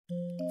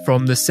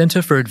From the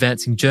Centre for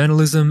Advancing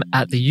Journalism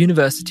at the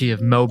University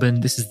of Melbourne,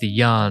 this is The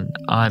Yarn.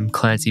 I'm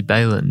Clancy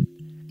Balin.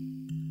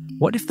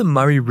 What if the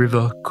Murray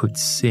River could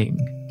sing?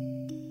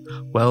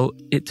 Well,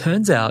 it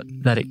turns out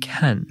that it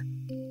can.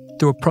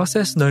 Through a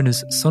process known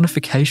as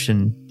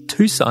sonification,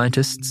 two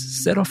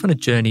scientists set off on a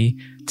journey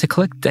to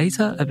collect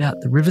data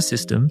about the river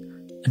system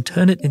and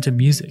turn it into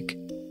music.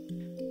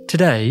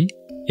 Today,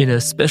 in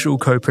a special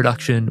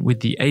co-production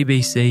with the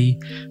ABC,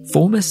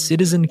 former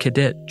citizen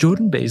cadet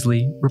Jordan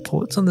Beasley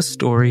reports on the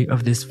story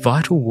of this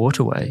vital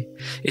waterway,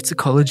 its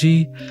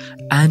ecology,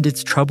 and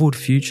its troubled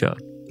future.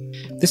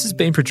 This has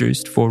been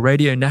produced for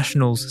Radio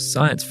National's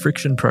Science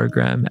Friction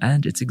program,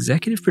 and its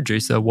executive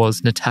producer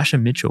was Natasha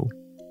Mitchell.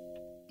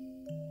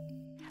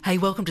 Hey,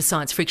 welcome to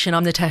Science Friction.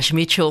 I'm Natasha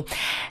Mitchell.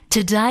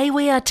 Today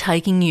we are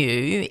taking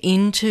you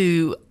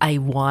into a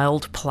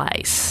wild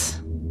place.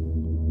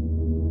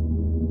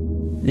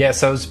 Yeah,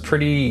 so it was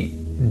pretty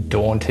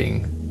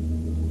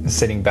daunting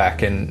sitting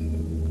back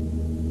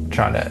and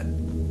trying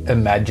to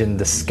imagine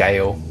the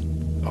scale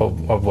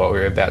of what we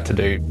were about to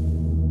do.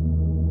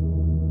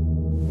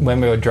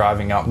 When we were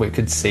driving up, we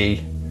could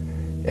see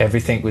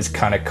everything was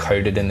kind of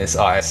coated in this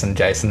ice, and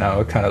Jason and I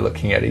were kind of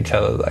looking at each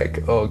other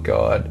like, oh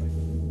God.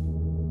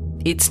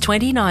 It's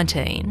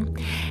 2019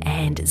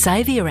 and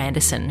Xavier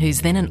Anderson,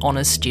 who's then an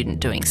honours student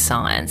doing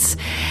science,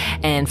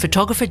 and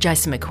photographer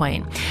Jason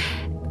McQueen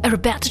are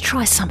about to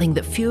try something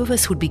that few of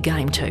us would be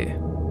game to.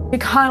 You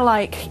kind of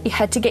like, you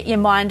had to get your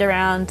mind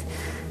around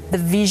the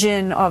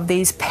vision of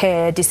these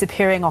pair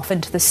disappearing off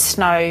into the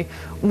snow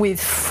with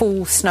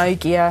full snow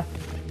gear.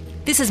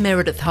 This is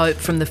Meredith Hope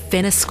from the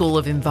Fenner School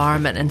of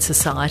Environment and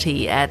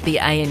Society at the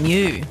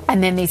ANU.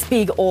 And then these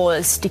big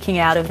oars sticking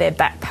out of their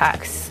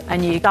backpacks,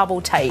 and you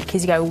double take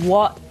because you go,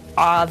 what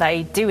are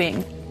they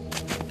doing?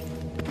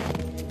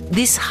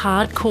 This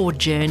hardcore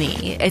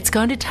journey, it's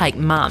going to take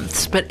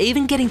months, but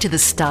even getting to the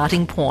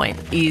starting point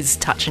is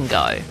touch and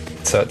go.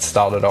 So it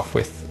started off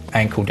with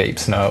ankle deep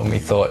snow, and we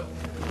thought,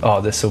 oh,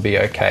 this will be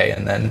okay.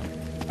 And then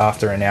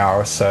after an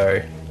hour or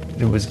so,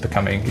 it was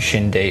becoming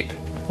shin deep.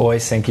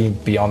 Always thinking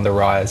beyond the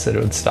rise that it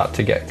would start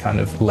to get kind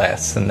of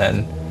less. And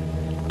then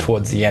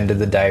towards the end of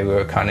the day, we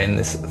were kind of in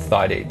this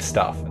thigh deep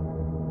stuff.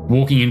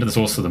 Walking into the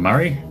source of the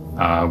Murray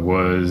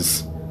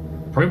was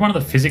probably one of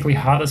the physically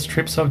hardest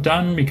trips I've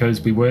done,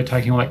 because we were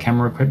taking all that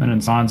camera equipment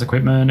and science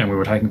equipment, and we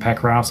were taking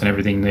pack rafts and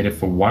everything needed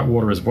for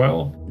whitewater as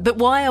well. But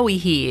why are we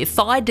here,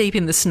 thigh deep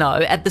in the snow,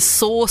 at the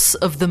source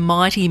of the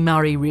mighty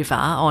Murray River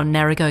on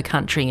Narragansett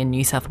Country in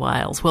New South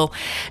Wales? Well,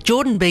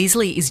 Jordan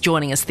Beasley is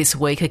joining us this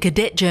week, a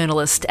cadet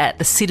journalist at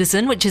The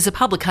Citizen, which is a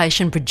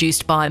publication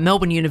produced by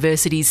Melbourne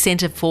University's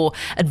Centre for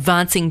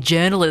Advancing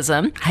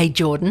Journalism. Hey,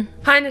 Jordan.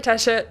 Hi,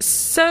 Natasha.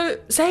 So,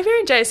 Xavier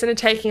and Jason are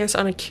taking us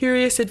on a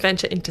curious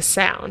adventure into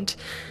sound.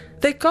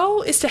 Their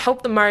goal is to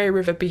help the Murray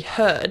River be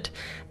heard,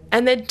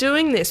 and they're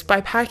doing this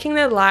by packing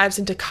their lives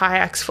into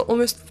kayaks for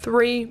almost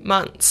 3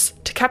 months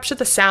to capture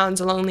the sounds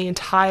along the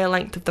entire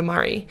length of the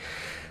Murray.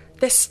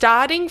 They're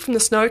starting from the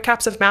snow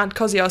caps of Mount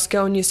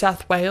Kosciuszko in New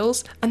South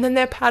Wales, and then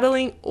they're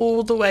paddling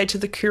all the way to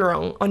the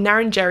Coorong on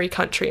Narrandjeri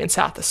country in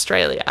South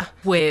Australia,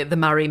 where the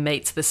Murray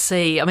meets the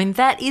sea. I mean,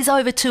 that is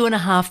over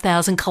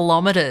 2,500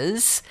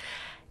 kilometres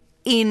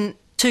in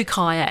 2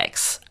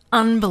 kayaks.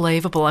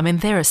 Unbelievable. I mean,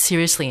 they're a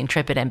seriously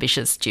intrepid,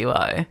 ambitious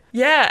duo.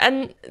 Yeah,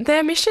 and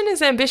their mission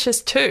is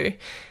ambitious too.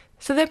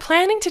 So they're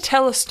planning to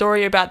tell a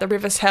story about the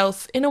river's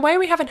health in a way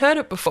we haven't heard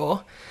it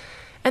before.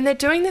 And they're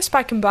doing this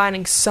by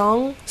combining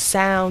song,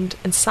 sound,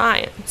 and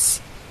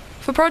science.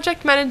 For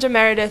project manager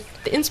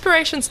Meredith, the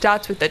inspiration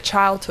starts with their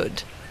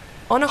childhood,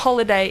 on a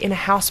holiday in a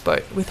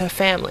houseboat with her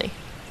family.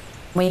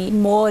 We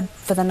moored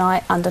for the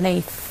night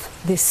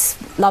underneath this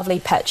lovely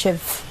patch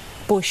of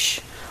bush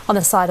on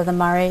the side of the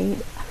Murray.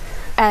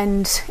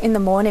 And in the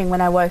morning when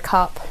I woke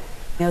up,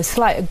 there was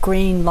like a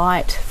green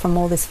light from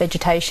all this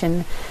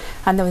vegetation,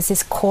 and there was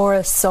this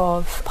chorus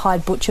of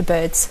pied butcher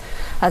birds,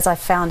 as I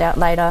found out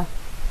later.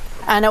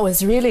 And I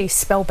was really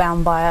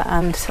spellbound by it,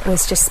 and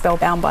was just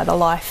spellbound by the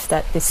life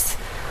that this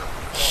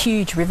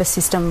huge river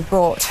system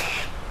brought.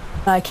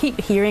 I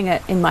keep hearing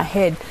it in my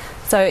head.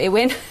 So it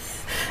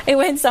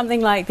went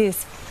something like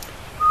this.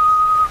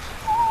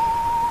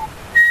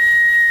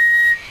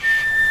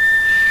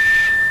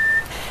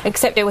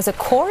 Except it was a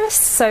chorus,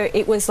 so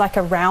it was like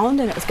a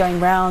round, and it was going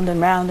round and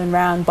round and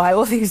round by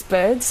all these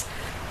birds.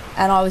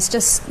 And I was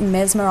just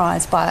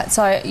mesmerised by it.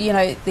 So, you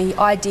know, the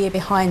idea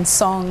behind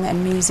song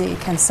and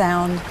music and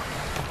sound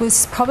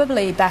was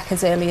probably back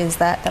as early as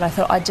that I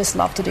thought I'd just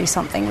love to do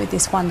something with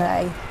this one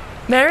day.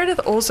 Meredith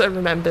also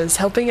remembers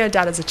helping her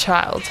dad as a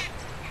child.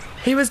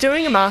 He was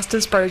doing a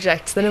master's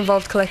project that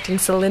involved collecting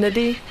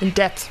salinity and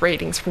depth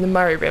readings from the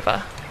Murray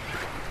River.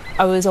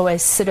 I was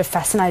always sort of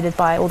fascinated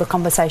by all the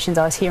conversations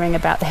I was hearing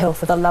about the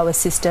health of the lower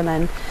system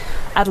and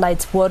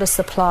Adelaide's water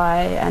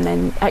supply, and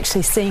then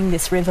actually seeing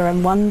this river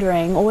and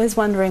always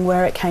wondering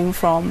where it came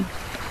from,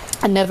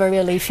 and never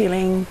really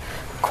feeling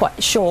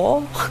quite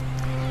sure.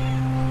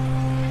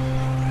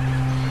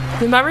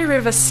 The Murray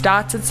River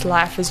starts its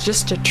life as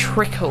just a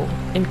trickle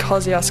in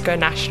Kosciuszko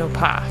National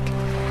Park.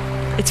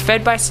 It's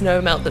fed by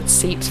snowmelt that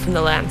seeps from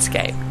the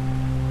landscape.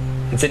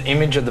 It's an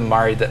image of the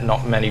Murray that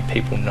not many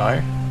people know.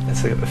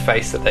 It's a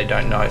face that they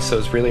don't know, so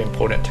it's really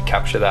important to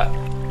capture that.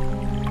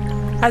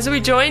 As we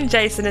join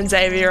Jason and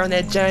Xavier on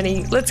their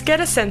journey, let's get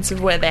a sense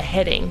of where they're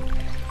heading.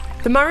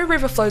 The Murray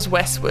River flows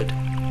westward,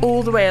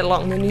 all the way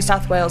along the New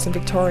South Wales and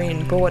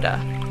Victorian border,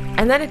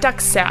 and then it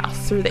ducks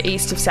south through the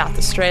east of South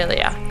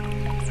Australia.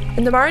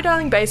 In the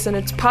Murray-Darling Basin,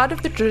 it's part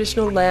of the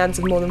traditional lands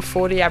of more than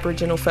 40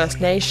 Aboriginal First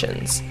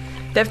Nations.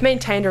 They've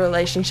maintained a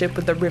relationship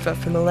with the river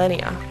for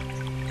millennia.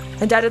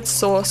 And at its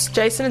source,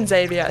 Jason and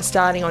Xavier are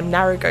starting on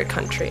Narragansett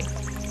country.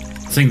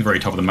 Seeing the very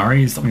top of the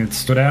Murray is something that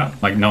stood out,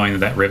 like knowing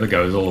that river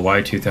goes all the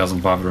way,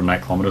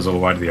 2,508 kilometres all the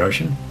way to the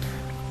ocean.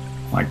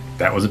 Like,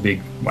 that was a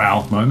big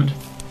wow moment.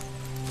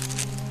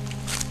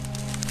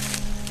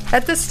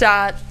 At the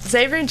start,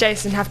 Xavier and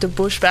Jason have to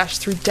bush bash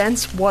through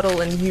dense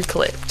wattle and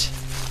eucalypt,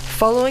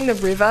 following the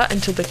river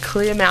until the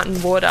clear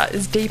mountain water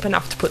is deep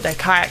enough to put their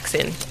kayaks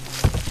in.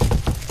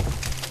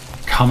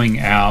 Coming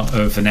out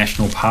of the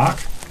national park,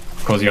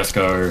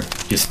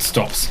 Kosciuszko just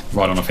stops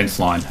right on a fence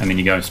line, and then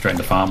you go straight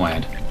into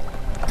farmland.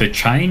 The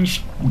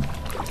change,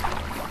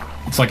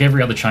 it's like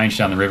every other change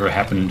down the river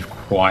happened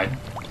quite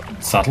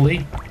subtly,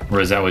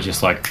 whereas that was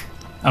just like,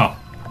 oh,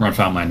 we're on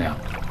farmland now.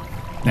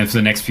 And for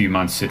the next few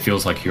months, it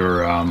feels like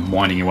you're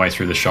winding your way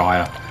through the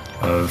Shire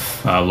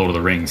of Lord of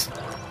the Rings.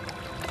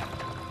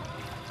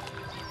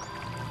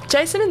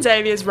 Jason and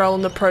Xavier's role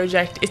in the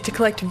project is to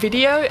collect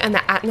video and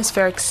the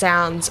atmospheric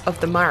sounds of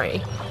the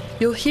Murray.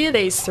 You'll hear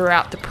these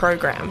throughout the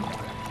program.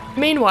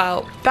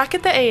 Meanwhile, back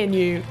at the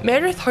ANU,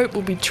 Meredith Hope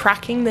will be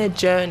tracking their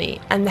journey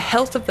and the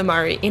health of the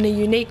Murray in a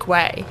unique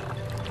way.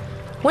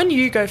 When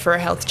you go for a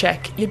health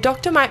check, your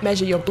doctor might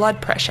measure your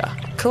blood pressure,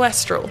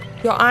 cholesterol,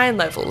 your iron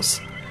levels.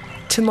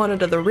 To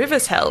monitor the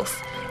river's health,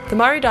 the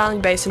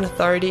Murray-Darling Basin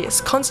Authority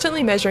is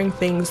constantly measuring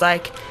things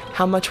like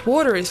how much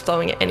water is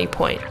flowing at any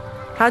point,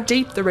 how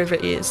deep the river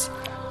is,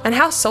 and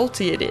how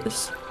salty it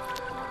is.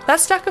 That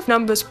stack of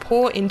numbers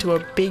pour into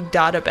a big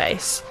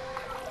database,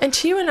 and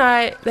to you and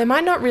I, they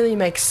might not really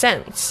make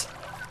sense.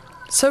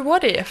 So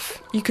what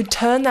if you could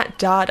turn that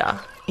data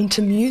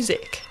into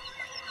music?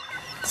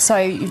 So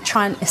you're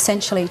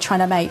essentially trying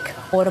to make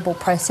audible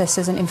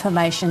processes and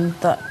information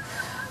that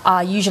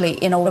are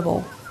usually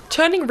inaudible.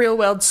 Turning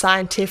real-world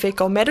scientific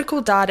or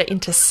medical data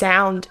into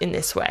sound in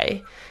this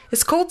way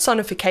is called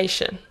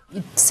sonification.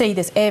 You see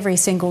this every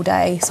single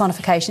day.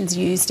 Sonification's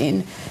used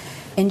in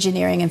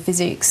engineering and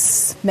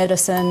physics,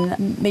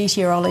 medicine,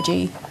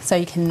 meteorology. So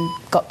you can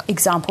got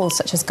examples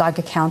such as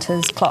Geiger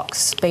counters, clocks,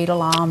 speed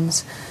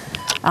alarms,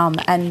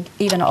 and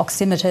even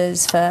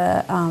oximeters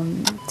for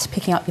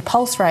picking up your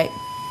pulse rate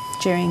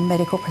during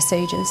medical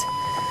procedures.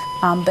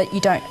 But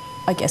you don't,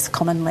 I guess,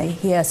 commonly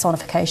hear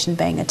sonification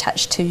being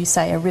attached to,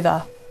 say, a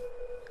river.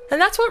 And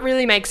that's what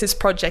really makes this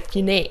project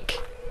unique.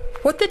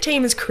 What the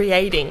team is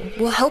creating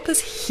will help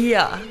us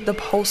hear the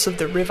pulse of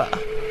the river.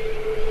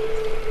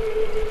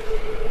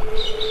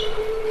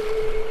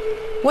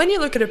 When you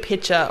look at a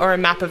picture or a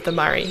map of the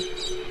Murray,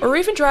 or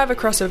even drive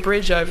across a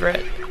bridge over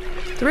it,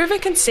 the river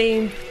can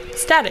seem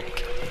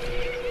static.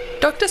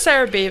 Dr.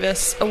 Sarah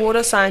Beavis, a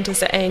water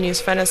scientist at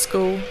ANU's Fenner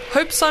School,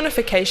 hopes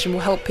sonification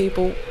will help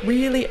people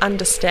really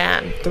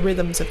understand the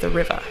rhythms of the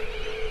river.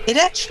 It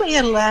actually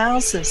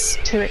allows us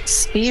to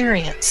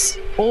experience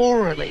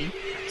orally,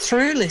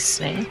 through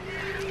listening,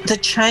 the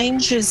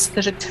changes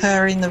that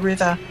occur in the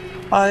river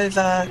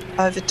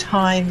over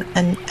time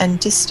and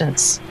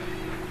distance.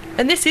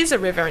 And this is a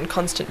river in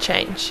constant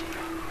change.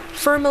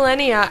 For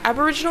millennia,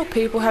 Aboriginal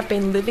people have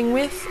been living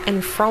with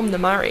and from the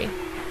Murray.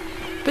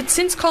 But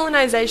since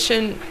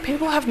colonisation,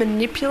 people have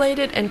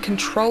manipulated and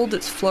controlled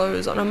its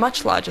flows on a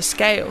much larger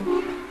scale.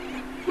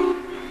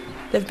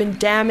 They've been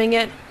damming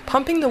it,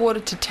 pumping the water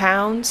to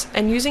towns,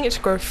 and using it to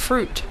grow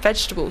fruit,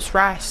 vegetables,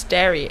 rice,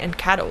 dairy, and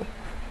cattle.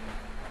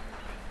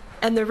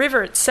 And the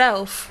river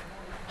itself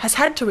has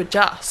had to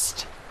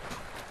adjust.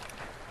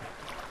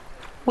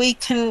 We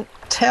can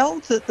tell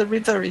that the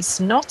river is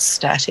not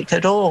static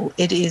at all.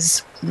 It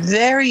is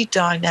very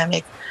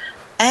dynamic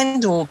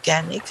and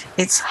organic.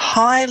 It's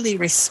highly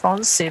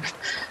responsive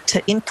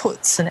to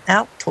inputs and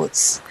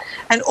outputs.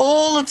 And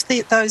all of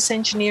those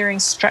engineering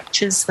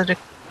structures that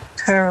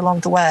occur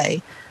along the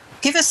way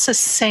give us a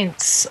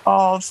sense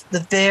of the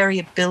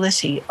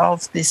variability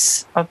of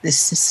this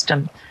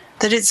system,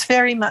 that it's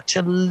very much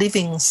a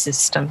living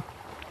system.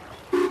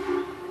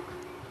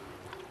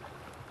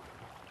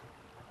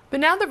 But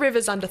now the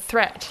river's under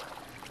threat.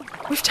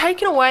 We've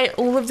taken away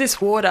all of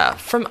this water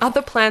from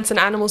other plants and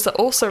animals that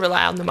also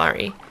rely on the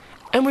Murray,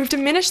 and we've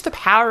diminished the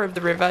power of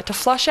the river to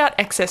flush out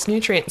excess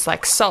nutrients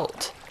like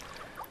salt.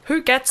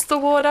 Who gets the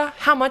water,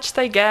 how much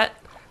they get,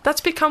 that's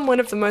become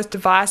one of the most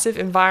divisive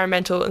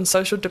environmental and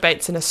social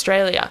debates in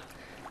Australia.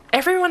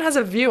 Everyone has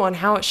a view on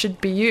how it should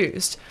be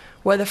used,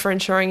 whether for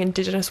ensuring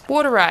Indigenous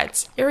water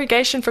rights,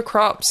 irrigation for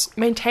crops,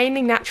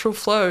 maintaining natural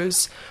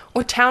flows,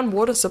 or town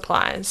water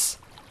supplies.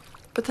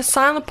 But the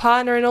silent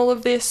partner in all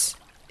of this,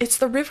 it's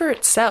the river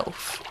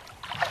itself.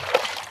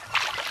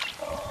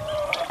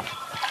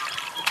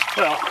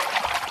 Well,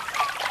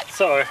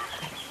 so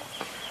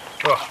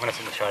Oh, when it's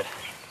in the shade.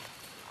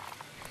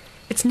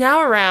 It's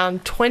now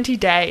around 20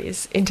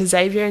 days into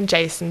Xavier and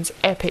Jason's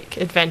epic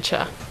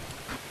adventure.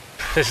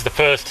 This is the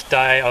first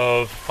day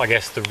of, I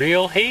guess, the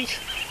real heat,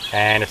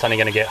 and it's only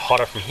going to get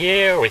hotter from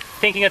here. We're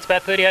thinking it's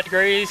about 38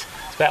 degrees.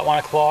 It's about 1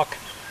 o'clock.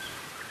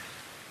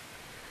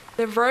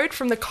 They've rode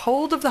from the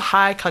cold of the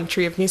high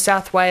country of New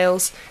South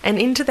Wales and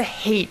into the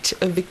heat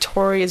of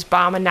Victoria's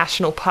Barmah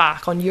National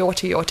Park on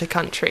Yorta Yorta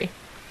country.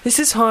 This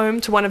is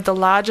home to one of the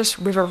largest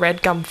river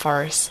red gum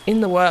forests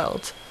in the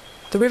world.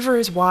 The river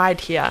is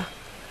wide here.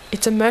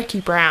 It's a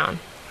murky brown.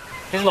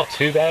 It's not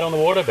too bad on the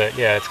water, but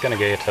yeah, it's going to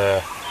get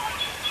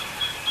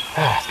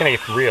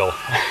real.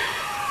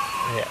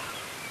 Yeah.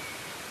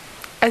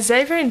 As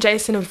Xavier and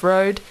Jason have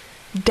rode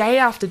day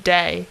after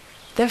day,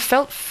 they've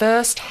felt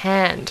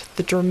firsthand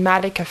the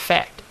dramatic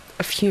effect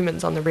of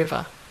humans on the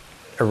river.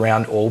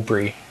 Around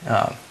Albury,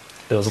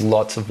 there was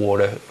lots of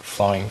water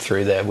flowing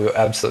through there. We were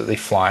absolutely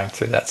flying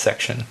through that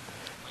section.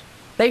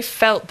 They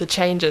felt the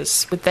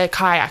changes with their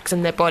kayaks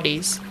and their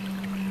bodies.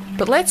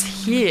 But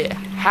let's hear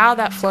how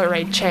that flow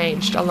rate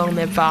changed along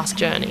their vast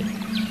journey.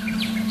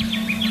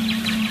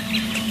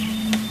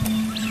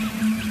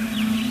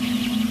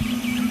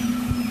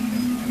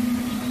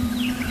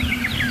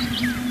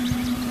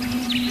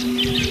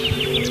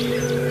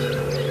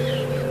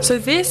 So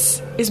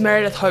this is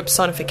Meredith Hope's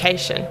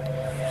sonification.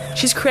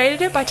 She's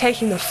created it by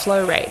taking the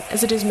flow rate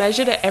as it is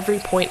measured at every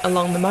point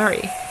along the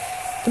Murray.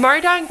 The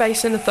Murray-Darling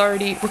Basin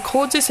Authority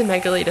records this in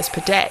megalitres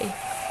per day.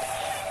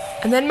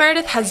 And then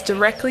Meredith has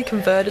directly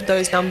converted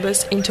those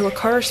numbers into a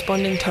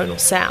corresponding tonal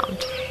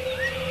sound.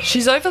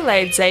 She's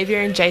overlaid Xavier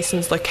and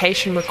Jason's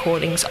location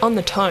recordings on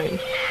the tone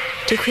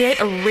to create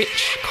a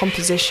rich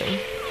composition,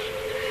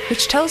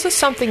 which tells us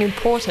something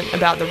important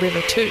about the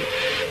river too.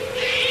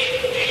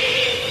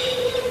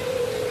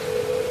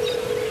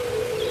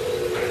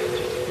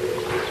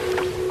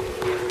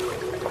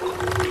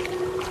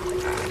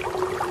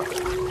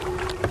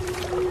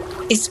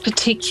 It's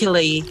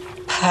particularly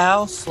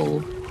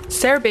powerful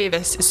Sarah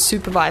Beavis is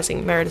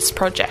supervising Meredith's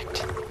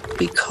project.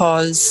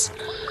 because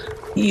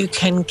you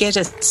can get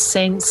a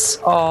sense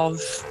of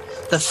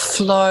the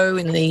flow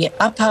in the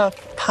upper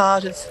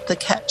part of the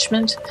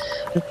catchment,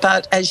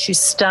 but as you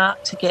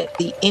start to get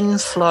the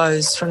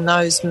inflows from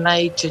those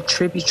major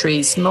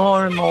tributaries,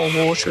 more and more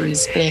water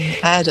is being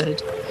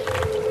added.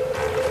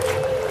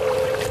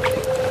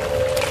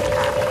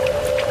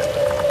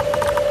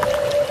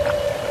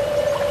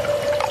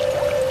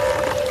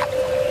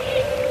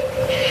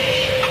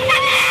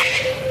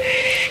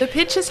 The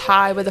pitch is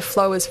high where the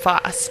flow is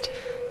fast.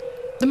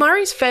 The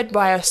Murray is fed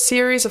by a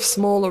series of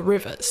smaller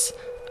rivers.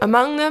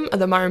 Among them are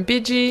the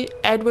Murrumbidgee,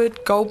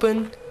 Edward,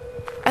 Goulburn,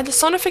 and the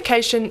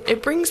sonification,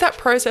 it brings that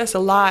process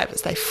alive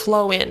as they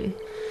flow in.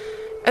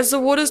 As the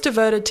water is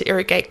diverted to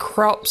irrigate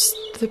crops,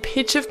 the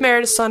pitch of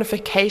Meredith's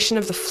sonification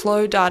of the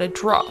flow data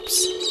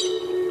drops.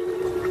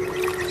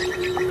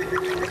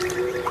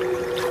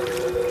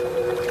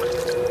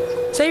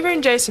 Xavier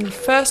and Jason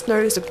first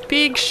noticed a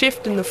big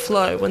shift in the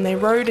flow when they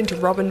rode into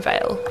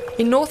Robinvale,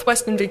 in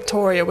northwestern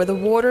Victoria, where the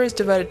water is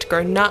diverted to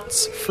grow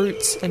nuts,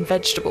 fruits and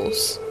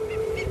vegetables.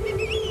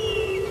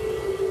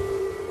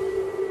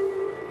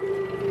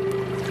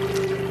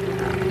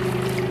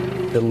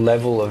 The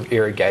level of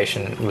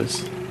irrigation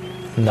was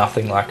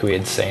nothing like we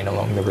had seen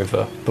along the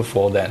river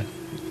before then.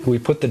 We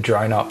put the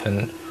drone up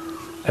and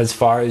as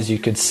far as you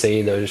could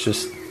see, there was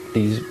just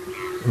these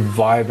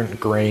vibrant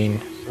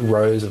green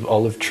rows of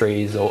olive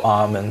trees or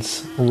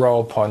almonds, row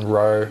upon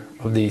row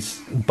of these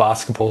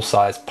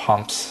basketball-sized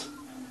pumps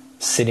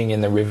sitting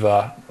in the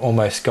river,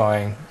 almost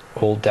going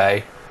all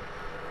day.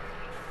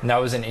 And that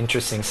was an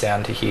interesting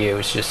sound to hear. It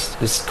was just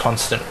this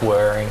constant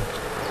whirring.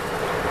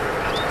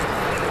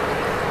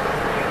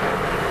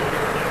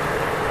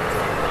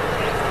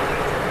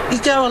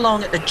 You go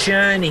along a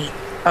journey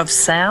of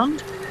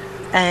sound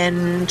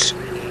and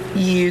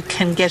you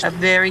can get a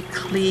very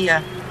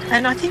clear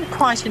and I think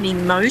quite an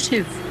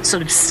emotive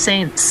sort of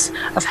sense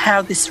of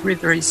how this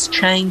river is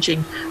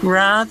changing,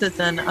 rather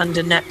than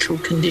under natural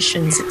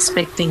conditions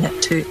expecting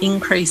it to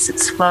increase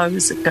its flow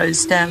as it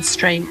goes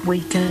downstream.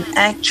 We can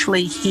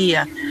actually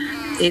hear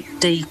it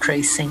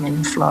decreasing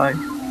in flow.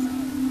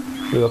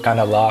 We were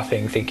kind of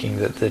laughing, thinking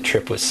that the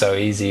trip was so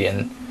easy,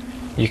 and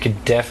you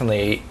could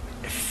definitely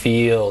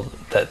feel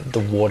that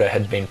the water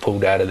had been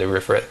pulled out of the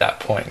river at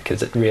that point,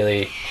 because it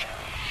really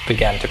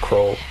began to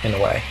crawl in a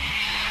way.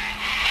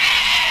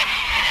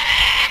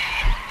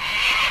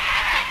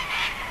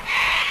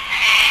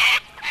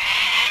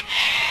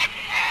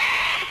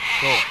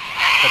 Cool.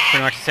 That's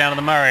pretty much the sound of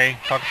the Murray,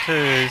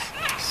 cockatoos.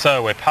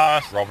 So we're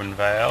past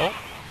Robinvale.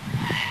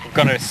 We've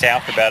gone to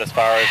south about as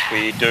far as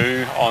we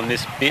do on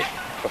this bit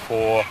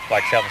before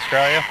like South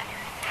Australia.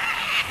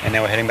 And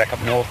now we're heading back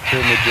up north to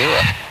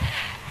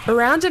Mildura.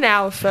 Around an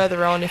hour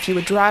further on, if you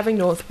were driving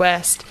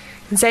northwest,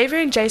 Xavier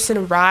and Jason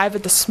arrive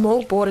at the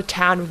small border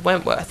town of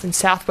Wentworth in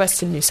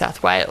southwestern New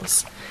South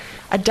Wales.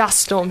 A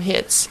dust storm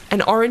hits,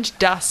 and orange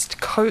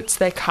dust coats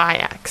their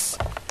kayaks.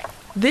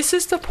 This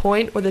is the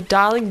point where the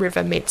Darling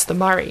River meets the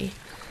Murray.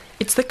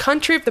 It's the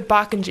country of the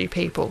Barkindji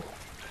people.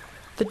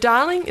 The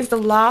Darling is the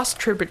last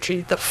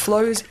tributary that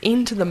flows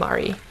into the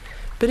Murray,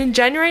 but in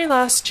January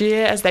last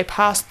year, as they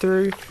passed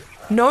through,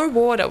 no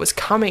water was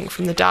coming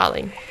from the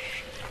Darling.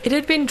 It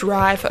had been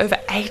dry for over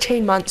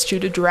 18 months due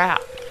to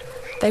drought.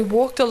 They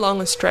walked along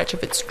a stretch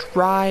of its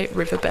dry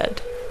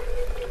riverbed.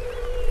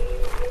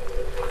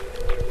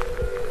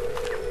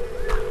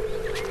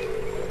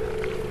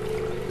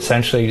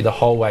 Essentially, the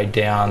whole way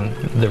down,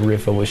 the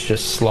river was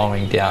just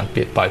slowing down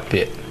bit by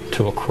bit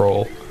to a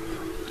crawl.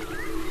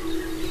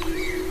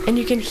 And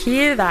you can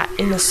hear that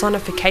in the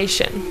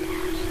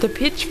sonification. The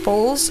pitch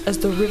falls as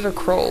the river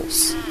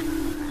crawls.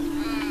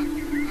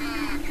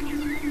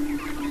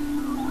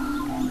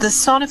 The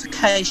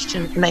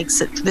sonification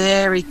makes it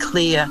very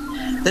clear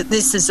that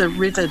this is a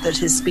river that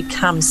has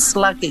become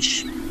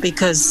sluggish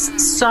because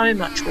so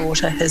much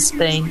water has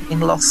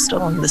been lost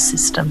on the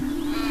system.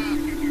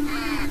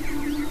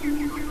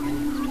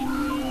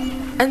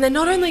 And they're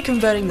not only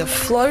converting the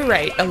flow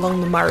rate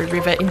along the Murray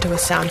River into a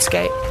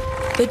soundscape,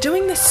 they're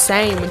doing the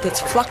same with its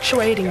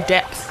fluctuating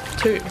depth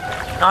too.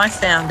 I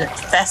found it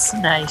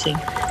fascinating.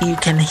 You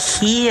can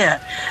hear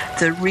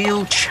the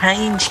real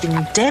change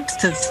in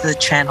depth of the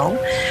channel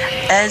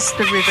as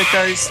the river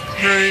goes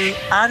through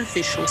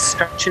artificial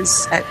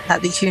structures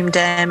at the Hume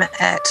Dam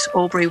at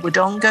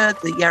Albury-Wodonga,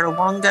 the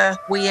Yarrawonga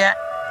Weir.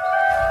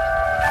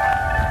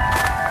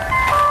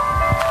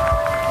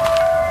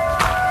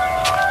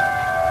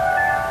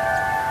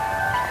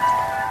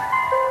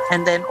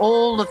 And then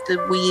all of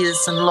the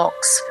weirs and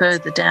locks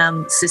further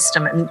down the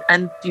system.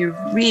 And you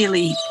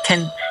really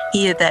can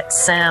hear that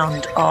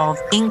sound of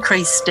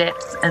increased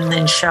depth and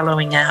then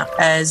shallowing out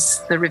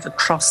as the river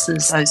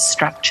crosses those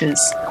structures.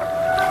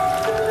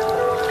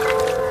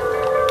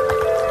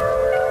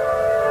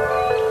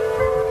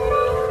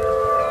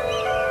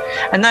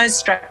 And those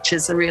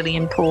structures are really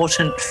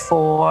important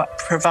for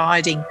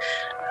providing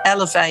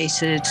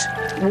elevated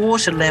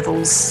water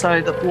levels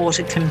so that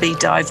water can be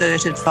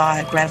diverted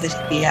via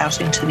gravity out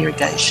into the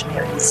irrigation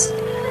areas.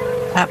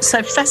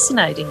 So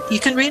fascinating. You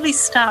can really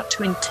start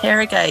to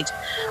interrogate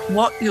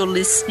what you're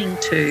listening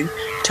to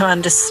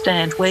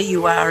understand where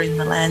you are in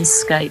the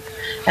landscape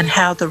and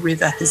how the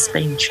river has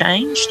been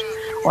changed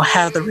or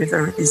how the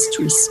river is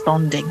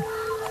responding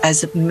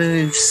as it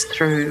moves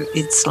through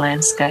its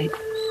landscape.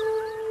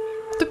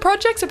 The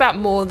project's about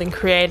more than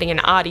creating an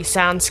arty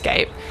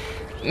soundscape.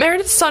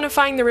 Meredith's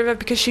sonifying the river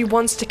because she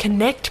wants to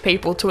connect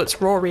people to its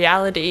raw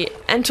reality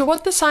and to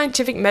what the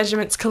scientific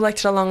measurements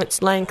collected along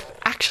its length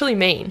actually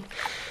mean.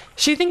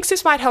 She thinks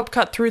this might help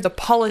cut through the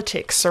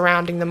politics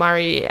surrounding the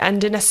Murray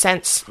and, in a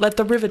sense, let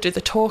the river do the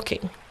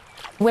talking.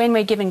 When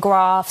we're given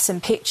graphs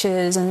and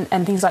pictures and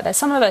things like that,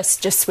 some of us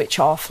just switch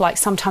off. Like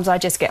sometimes I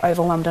just get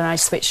overwhelmed and I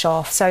switch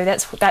off. So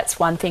that's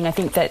one thing. I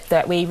think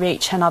that we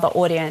reach another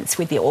audience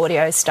with the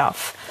audio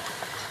stuff.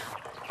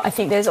 I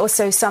think there's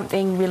also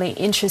something really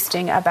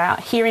interesting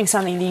about hearing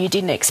something that you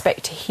didn't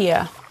expect to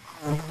hear.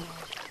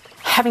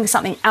 Having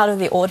something out of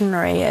the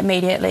ordinary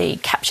immediately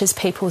captures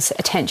people's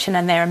attention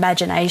and their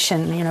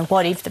imagination. You know,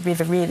 what if the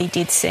river really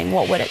did sing?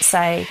 What would it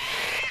say?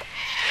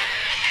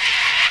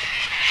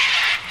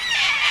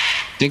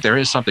 I think there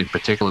is something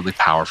particularly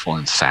powerful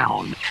in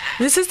sound.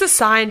 This is the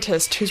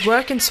scientist whose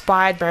work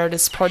inspired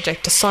Meredith's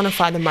project to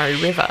sonify the Murray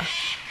River.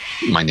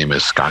 My name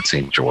is Scott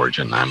St. George,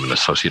 and I'm an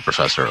associate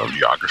professor of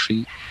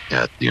geography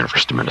at the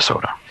University of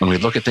Minnesota. When we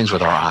look at things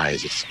with our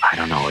eyes, it's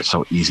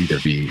so easy to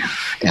be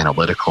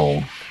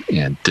analytical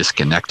and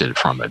disconnected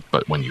from it.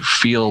 But when you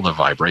feel the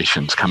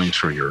vibrations coming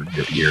through your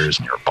ears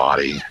and your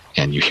body,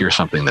 and you hear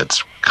something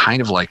that's kind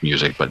of like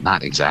music, but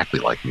not exactly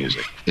like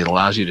music, it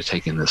allows you to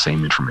take in the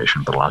same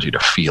information, but allows you to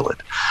feel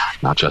it,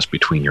 not just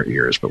between your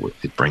ears, but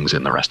it brings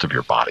in the rest of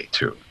your body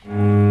too.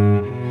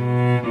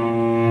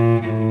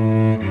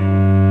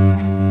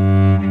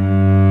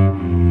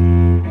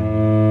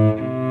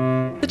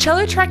 The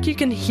cello track you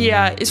can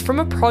hear is from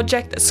a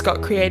project that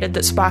Scott created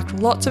that sparked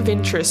lots of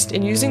interest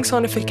in using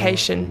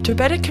sonification to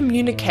better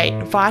communicate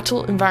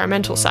vital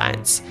environmental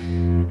science.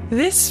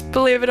 This,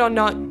 believe it or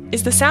not,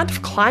 is the sound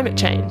of climate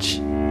change.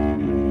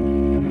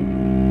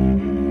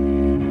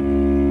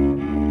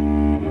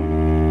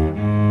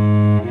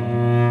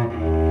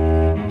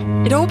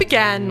 It all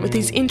began with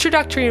his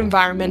introductory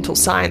environmental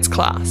science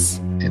class.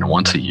 And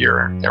once a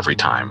year, every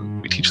time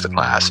we teach the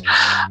class,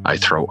 I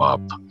throw up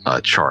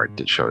a chart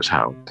that shows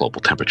how global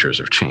temperatures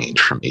have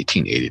changed from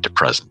 1880 to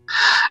present.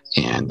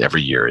 And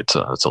every year it's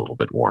a little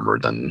bit warmer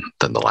than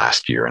the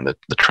last year, and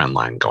the trend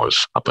line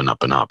goes up and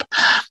up and up.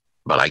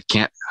 But I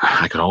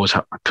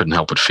couldn't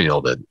help but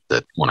feel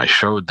that when I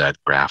showed that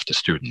graph to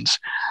students,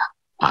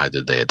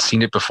 either they had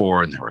seen it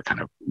before and they were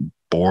kind of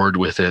bored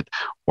with it,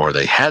 or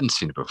they hadn't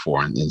seen it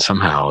before, and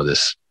somehow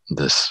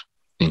this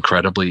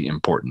incredibly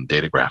important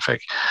data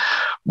graphic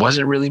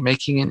wasn't really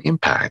making an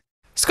impact.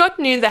 Scott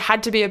knew there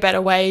had to be a better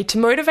way to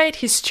motivate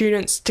his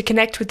students to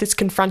connect with this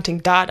confronting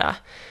data,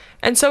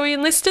 and so he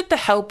enlisted the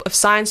help of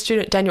science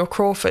student Daniel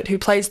Crawford, who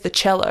plays the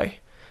cello.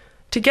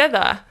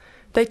 Together,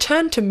 they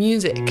turned to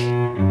music.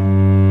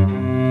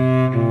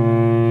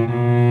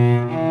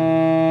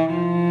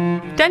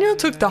 Daniel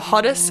took the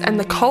hottest and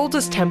the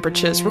coldest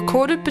temperatures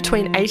recorded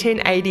between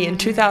 1880 and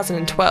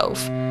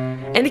 2012,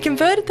 and he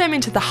converted them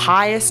into the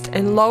highest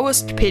and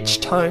lowest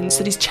pitch tones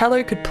that his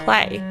cello could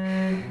play.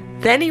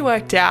 Then he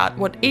worked out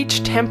what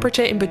each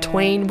temperature in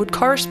between would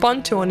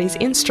correspond to on his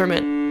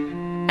instrument,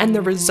 and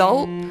the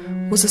result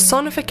was a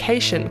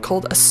sonification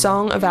called A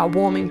Song of Our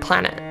Warming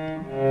Planet.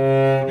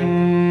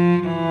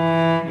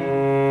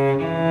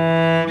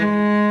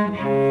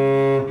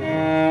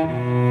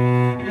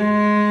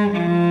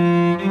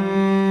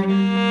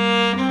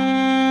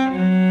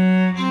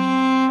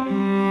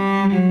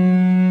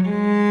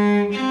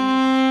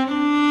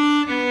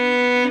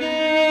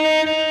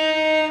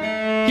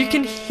 You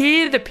can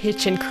hear the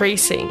pitch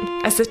increasing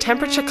as the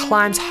temperature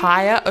climbs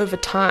higher over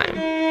time.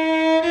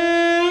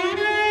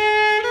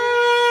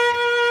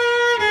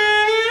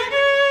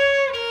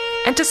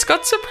 And to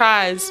Scott's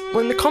surprise,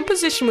 when the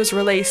composition was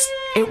released,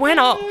 it went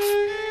off.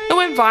 It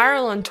went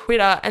viral on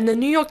Twitter, and the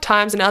New York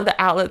Times and other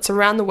outlets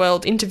around the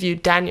world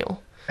interviewed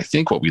Daniel. I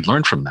think what we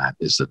learned from that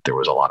is that there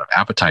was a lot of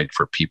appetite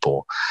for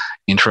people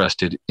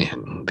interested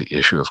in the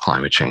issue of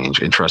climate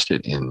change,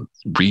 interested in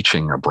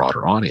reaching a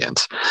broader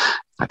audience.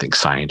 I think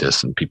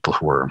scientists and people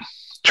who are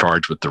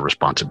charged with the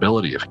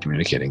responsibility of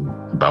communicating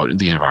about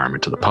the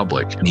environment to the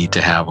public need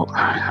to have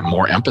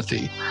more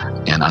empathy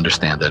and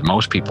understand that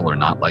most people are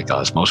not like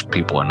us. Most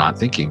people are not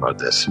thinking about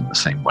this in the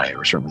same way,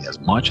 or certainly as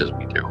much as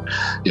we do.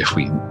 If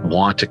we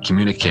want to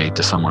communicate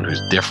to someone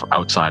who's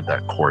outside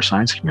that core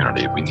science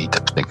community, we need to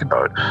think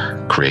about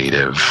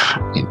creative,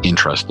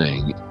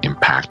 interesting,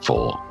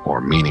 impactful,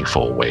 or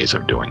meaningful ways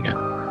of doing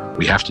it.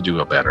 We have to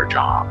do a better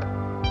job.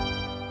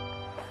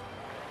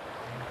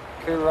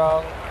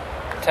 Coorong,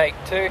 take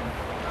 2.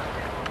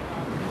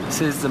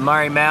 This is the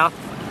Murray Mouth.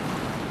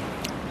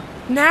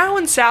 Now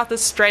in South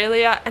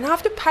Australia, and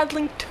after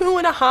paddling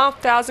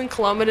 2,500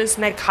 kilometres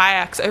in their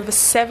kayaks over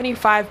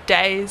 75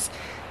 days,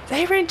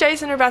 Xavier and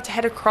Jason are about to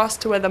head across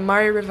to where the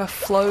Murray River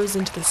flows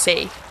into the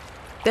sea.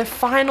 Their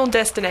final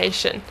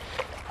destination.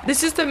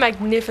 This is the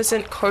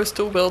magnificent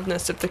coastal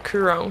wilderness of the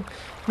Coorong,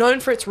 known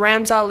for its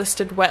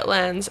Ramsar-listed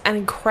wetlands and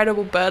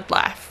incredible bird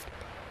life.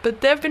 But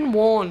they've been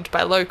warned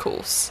by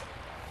locals.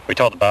 We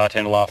told the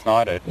bartender last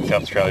night at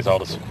South Australia's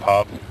oldest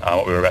pub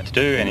what we were about to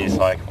do, and he's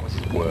like, what's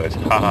his words?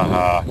 Ha ha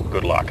ha,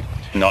 good luck.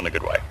 Not in a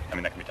good way. I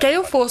mean, that can be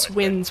Gale force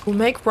winds will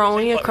make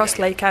rowing across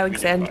Lake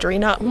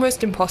Alexandrina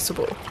almost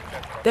impossible.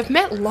 They've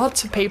met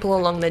lots of people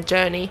along their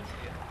journey,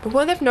 but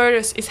what they've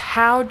noticed is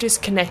how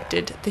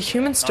disconnected the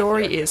human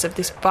story is of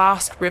this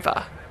vast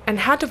river, and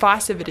how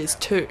divisive it is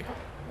too.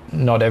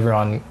 Not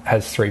everyone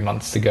has 3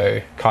 months to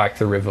go kayak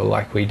the river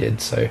like we did,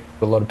 so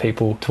a lot of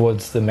people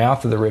towards the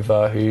mouth of the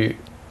river who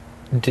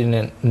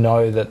didn't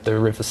know that the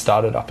river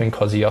started up in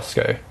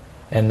Kosciuszko,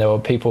 and there were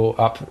people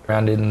up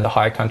around in the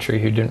high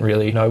country who didn't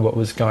really know what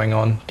was going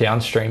on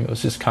downstream. It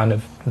was just kind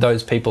of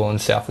those people in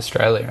South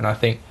Australia, and I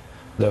think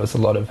there was a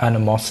lot of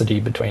animosity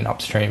between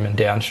upstream and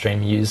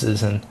downstream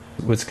users, and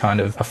it was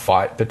kind of a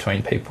fight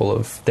between people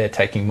of they're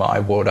taking my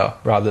water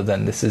rather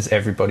than this is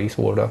everybody's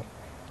water.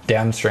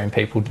 Downstream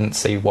people didn't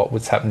see what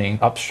was happening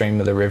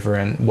upstream of the river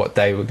and what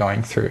they were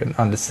going through and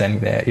understanding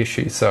their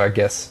issues. So I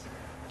guess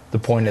the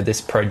point of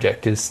this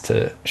project is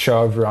to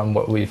show everyone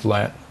what we've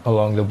learnt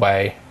along the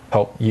way,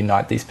 help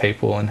unite these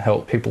people and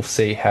help people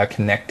see how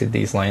connected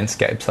these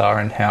landscapes are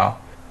and how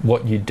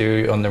what you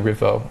do on the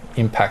river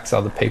impacts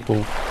other people.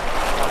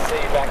 I'll see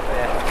you back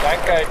there.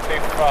 Don't go too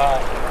far.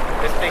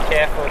 Just be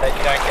careful that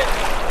you don't get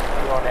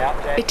drawn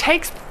out there. It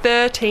takes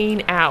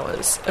 13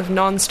 hours of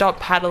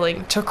non-stop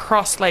paddling to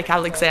cross Lake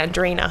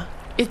Alexandrina.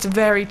 It's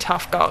very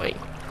tough going.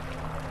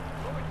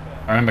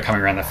 I remember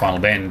coming around that final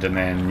bend, and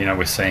then,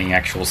 we're seeing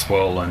actual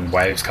swirl and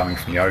waves coming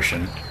from the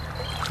ocean,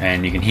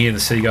 and you can hear the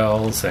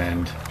seagulls,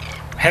 and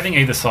having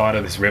either side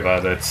of this river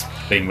that's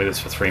been with us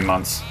for 3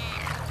 months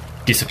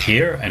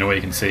disappear, and all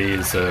you can see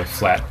is a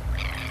flat,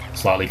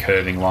 slightly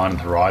curving line on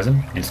the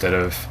horizon instead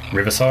of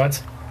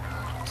riversides.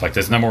 It's like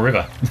there's no more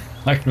river.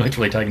 Like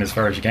literally taking as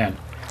far as you can.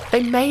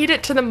 They made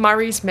it to the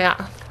Murray's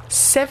mouth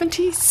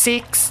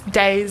 76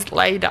 days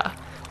later.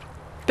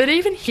 But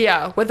even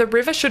here, where the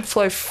river should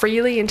flow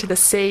freely into the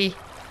sea,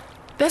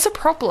 there's a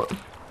problem.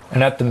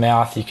 And at the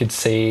mouth, you could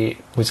see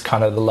was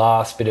kind of the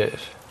last bit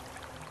of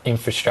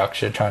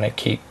infrastructure trying to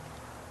keep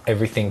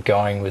everything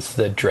going was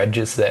the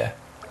dredges there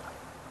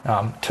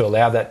to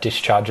allow that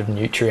discharge of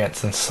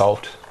nutrients and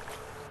salt.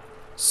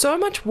 So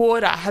much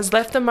water has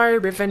left the Murray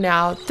River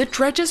now that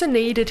dredges are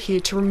needed here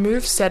to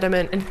remove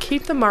sediment and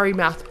keep the Murray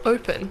mouth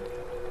open.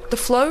 The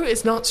flow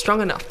is not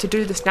strong enough to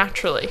do this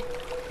naturally.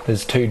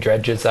 There's 2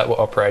 dredges that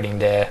were operating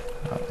there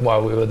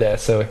while we were there,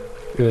 so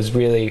it was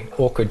really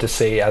awkward to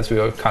see as we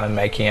were kind of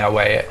making our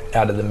way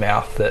out of the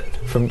mouth that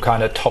from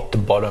kind of top to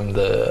bottom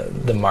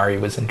the Murray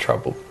was in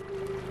trouble.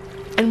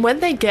 And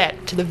when they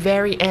get to the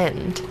very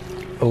end,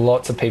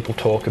 lots of people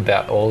talk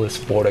about all this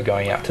water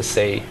going out to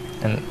sea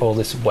and all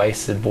this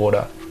wasted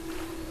water,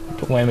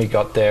 but when we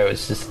got there it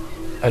was just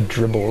a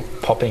dribble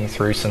popping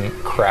through some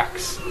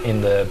cracks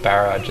in the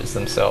barrages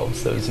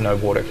themselves. There was no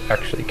water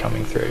actually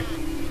coming through.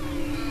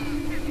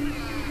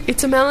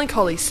 It's a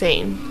melancholy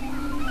scene.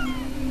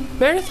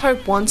 Meredith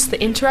Hope wants the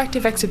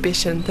interactive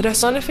exhibition that her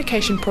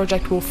sonification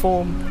project will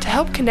form to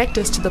help connect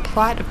us to the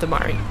plight of the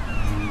Murray,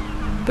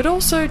 but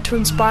also to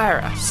inspire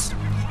us.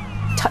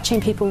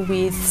 Touching people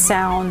with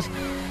sound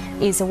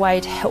is a way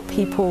to help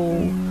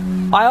people.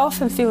 I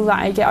often feel like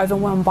I get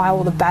overwhelmed by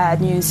all the bad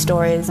news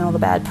stories and all the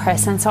bad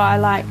press, and so I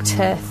like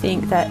to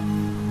think that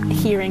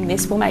hearing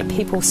this will make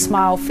people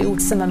smile, feel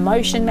some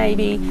emotion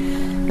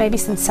maybe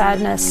some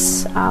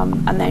sadness,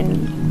 and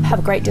then have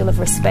a great deal of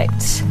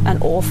respect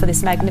and awe for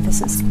this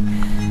magnificence.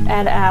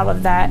 And out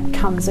of that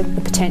comes the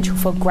potential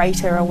for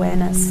greater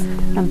awareness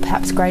and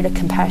perhaps greater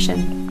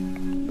compassion.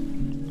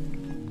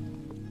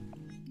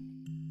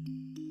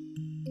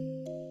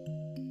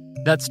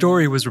 That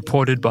story was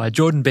reported by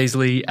Jordan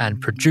Beasley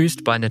and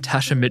produced by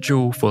Natasha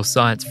Mitchell for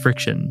Science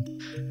Friction.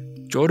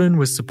 Jordan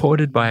was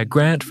supported by a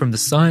grant from the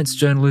Science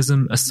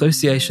Journalism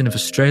Association of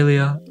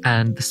Australia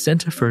and the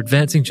Centre for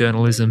Advancing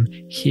Journalism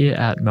here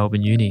at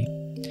Melbourne Uni.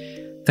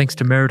 Thanks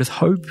to Meredith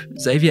Hope,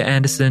 Xavier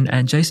Anderson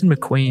and Jason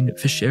McQueen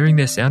for sharing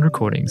their sound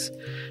recordings.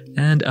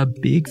 And a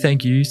big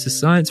thank you to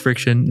Science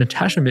Friction,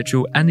 Natasha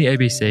Mitchell and the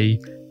ABC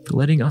for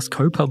letting us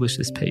co-publish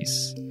this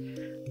piece.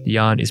 The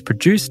Yarn is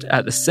produced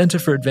at the Centre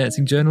for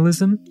Advancing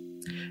Journalism.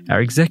 Our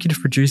executive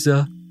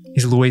producer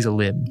is Louisa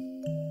Lim.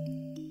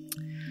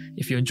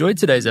 If you enjoyed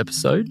today's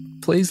episode,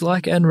 please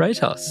like and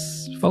rate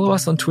us. Follow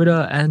us on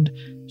Twitter and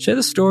share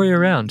the story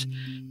around.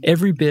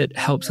 Every bit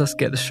helps us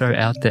get the show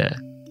out there.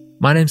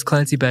 My name's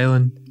Clancy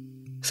Balin.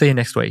 See you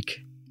next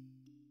week.